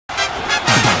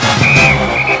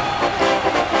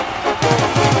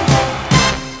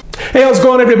Hey, how's it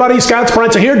going, everybody? Scott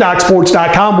Spreitzer here,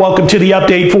 DocSports.com. Welcome to the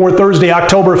update for Thursday,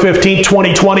 October 15th,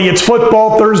 2020. It's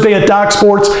Football Thursday at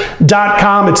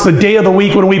DocSports.com. It's the day of the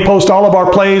week when we post all of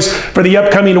our plays for the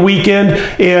upcoming weekend,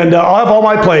 and I'll have all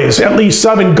my plays, at least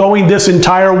 7 going this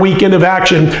entire weekend of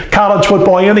action, college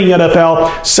football and the NFL.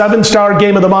 7-star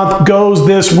game of the month goes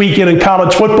this weekend in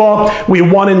college football. We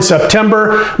won in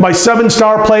September. My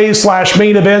 7-star plays /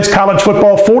 main events, college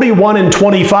football, 41 and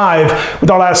 25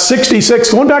 with our last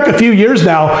 66, going back a few years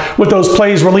now with those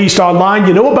plays released online.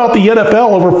 You know about the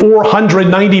NFL, over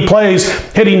 490 plays,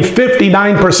 hitting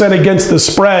 59% against the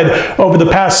spread over the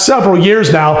past several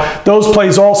years now. Those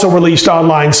plays also released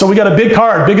online. So we got a big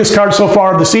card, biggest card so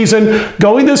far of the season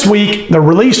going this week. They're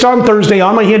released on Thursday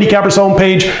on my Handicappers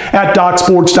homepage at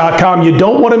DocSports.com. You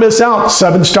don't want to miss out.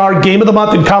 7-star game of the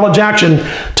month in college action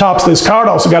tops this card.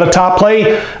 Also got a top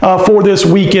play for this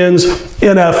weekend's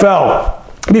NFL.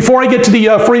 Before I get to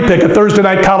the free pick, a Thursday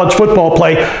night college football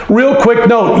play, real quick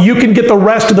note, you can get the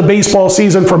rest of the baseball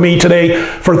season from me today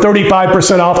for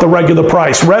 35% off the regular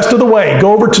price. Rest of the way,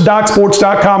 go over to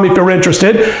DocSports.com if you're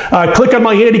interested. Click on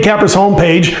my Handicappers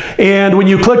homepage, and when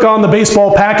you click on the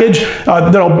baseball package,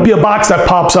 there'll be a box that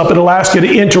pops up. It'll ask you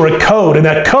to enter a code, and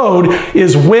that code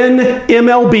is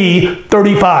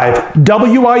WINMLB35.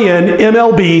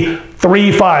 WINMLB35.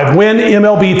 Win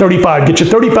MLB 35. Get you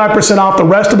 35% off the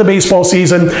rest of the baseball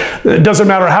season. It doesn't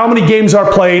matter how many games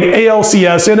are played,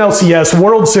 ALCS, NLCS,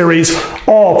 World Series,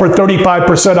 all for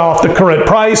 35% off the current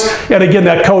price. And again,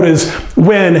 that code is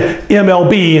Win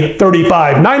MLB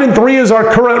 35. 9-3 is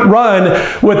our current run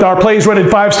with our plays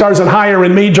rated 5 stars and higher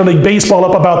in Major League Baseball,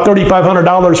 up about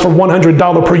 $3,500 for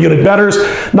 $100 per unit bettors.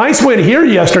 Nice win here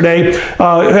yesterday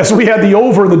as we had the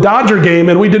over in the Dodger game,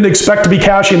 and we didn't expect to be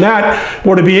cashing that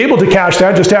or to be able to cash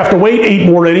that. Just have to wait 8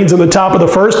 more innings in the top of the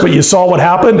first, but you saw what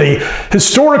happened. A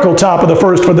historical top of the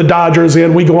first for the Dodgers,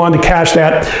 and we go on to cash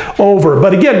that over.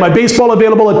 But again, my baseball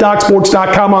available at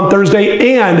DocSports.com on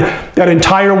Thursday, and that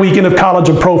entire weekend of college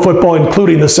and pro football,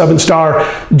 including the 7-star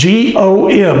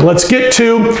GOM. Let's get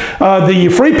to the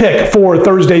free pick for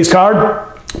Thursday's card.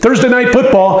 Thursday night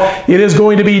football, it is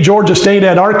going to be Georgia State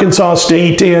at Arkansas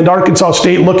State, and Arkansas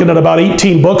State looking at about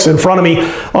 18 books in front of me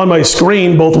on my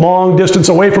screen, both long distance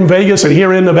away from Vegas and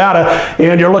here in Nevada,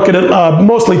 and you're looking at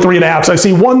mostly 3.5s. I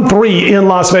see 1-3 in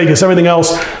Las Vegas, everything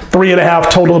else 3.5,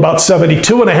 total about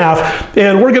 72.5,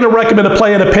 and we're going to recommend a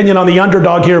play and opinion on the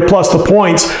underdog here plus the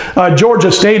points. Georgia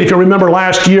State, if you remember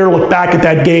last year, look back at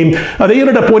that game, they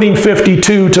ended up winning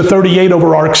 52-38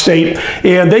 over Ark State,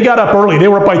 and they got up early. They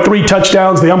were up by 3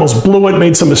 touchdowns. They almost blew it,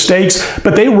 made some mistakes,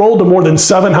 but they rolled to more than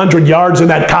 700 yards in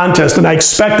that contest, and I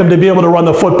expect them to be able to run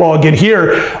the football again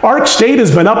here. Ark State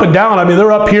has been up and down. I mean,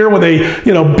 they're up here when they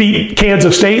beat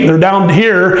Kansas State, and they're down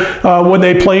here when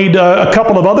they played a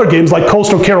couple of other games like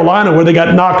Coastal Carolina, where they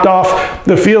got knocked off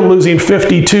the field, losing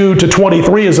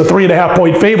 52-23 as a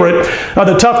 3.5-point favorite.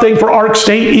 The tough thing for Ark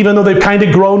State, even though they've kind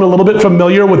of grown a little bit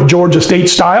familiar with Georgia State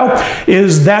style,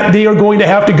 is that they are going to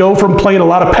have to go from playing a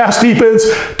lot of pass defense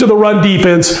to the run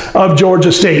defense of Georgia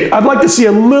State. I'd like to see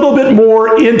a little bit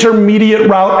more intermediate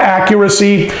route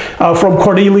accuracy from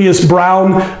Cornelius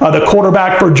Brown, the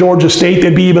quarterback for Georgia State.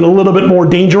 They'd be even a little bit more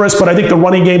dangerous, but I think the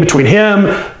running game between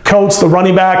him, Coates, the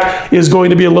running back, is going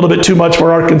to be a little bit too much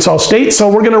for Arkansas State. So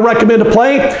we're going to recommend a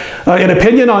play, an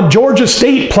opinion on Georgia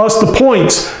State plus the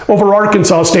points over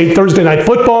Arkansas State Thursday night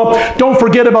football. Don't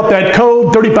forget about that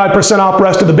code, 35% off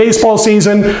rest of the baseball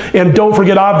season, and don't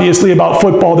forget obviously about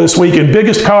football this weekend.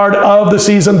 Biggest card of the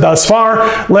season thus far,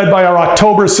 led by our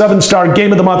October 7-star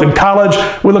game of the month in college.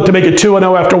 We look to make it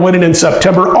 2-0 after winning in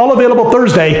September. All available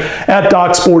Thursday at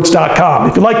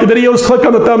DocSports.com. If you like the videos, click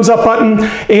on the thumbs up button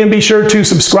and be sure to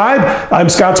subscribe. I'm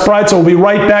Scott Spreitzer. We'll be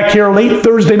right back here late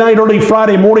Thursday night, early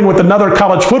Friday morning with another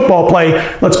college football play.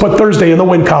 Let's put Thursday in the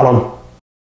win column.